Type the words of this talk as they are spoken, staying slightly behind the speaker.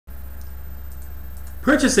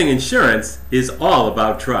Purchasing insurance is all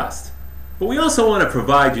about trust, but we also want to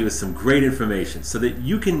provide you with some great information so that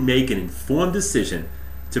you can make an informed decision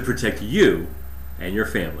to protect you and your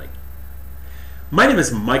family. My name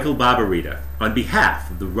is Michael Barbarita on behalf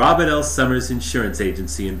of the Robert L. Summers Insurance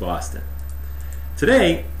Agency in Boston.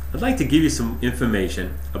 Today, I'd like to give you some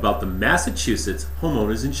information about the Massachusetts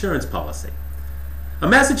Homeowners Insurance Policy. A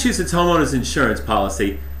Massachusetts Homeowners Insurance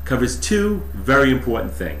Policy covers two very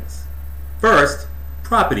important things. First,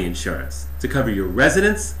 property insurance to cover your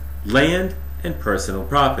residence, land, and personal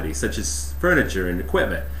property, such as furniture and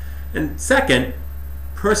equipment. And second,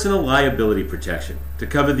 personal liability protection to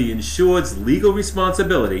cover the insured's legal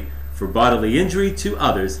responsibility for bodily injury to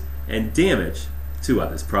others and damage to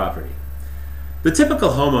others' property. The typical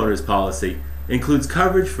homeowner's policy includes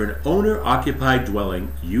coverage for an owner-occupied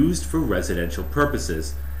dwelling used for residential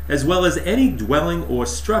purposes, as well as any dwelling or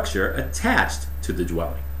structure attached to the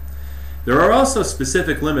dwelling. There are also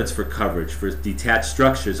specific limits for coverage for detached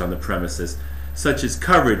structures on the premises, such as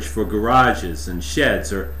coverage for garages and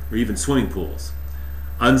sheds or even swimming pools.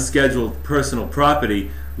 Unscheduled personal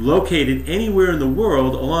property located anywhere in the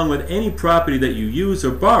world, along with any property that you use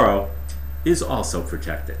or borrow, is also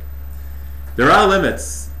protected. There are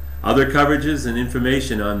limits, other coverages, and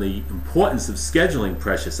information on the importance of scheduling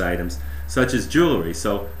precious items, such as jewelry,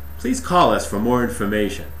 so please call us for more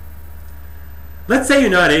information. Let's say you're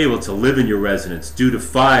not able to live in your residence due to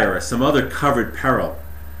fire or some other covered peril.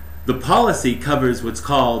 The policy covers what's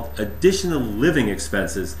called additional living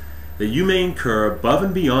expenses that you may incur above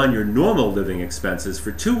and beyond your normal living expenses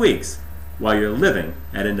for 2 weeks while you're living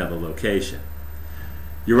at another location.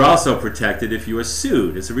 You're also protected if you are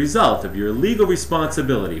sued as a result of your legal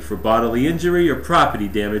responsibility for bodily injury or property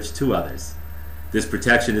damage to others. This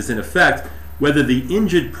protection is in effect whether the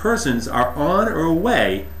injured persons are on or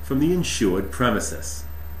away from the insured premises.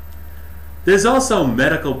 There's also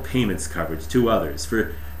medical payments coverage to others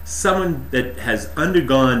for someone that has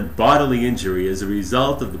undergone bodily injury as a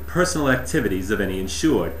result of the personal activities of any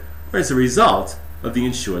insured or as a result of the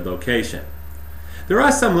insured location. There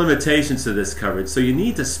are some limitations to this coverage, so you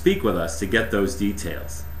need to speak with us to get those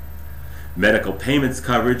details. Medical payments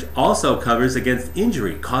coverage also covers against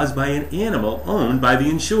injury caused by an animal owned by the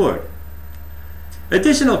insured.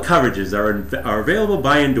 Additional coverages are available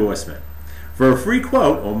by endorsement. For a free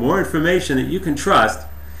quote or more information that you can trust,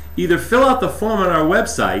 either fill out the form on our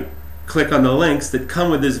website, click on the links that come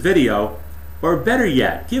with this video, or better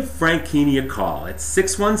yet, give Frank Keeney a call at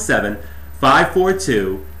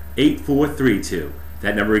 617-542-8432.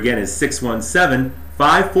 That number again is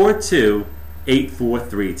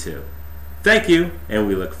 617-542-8432. Thank you, and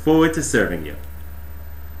we look forward to serving you.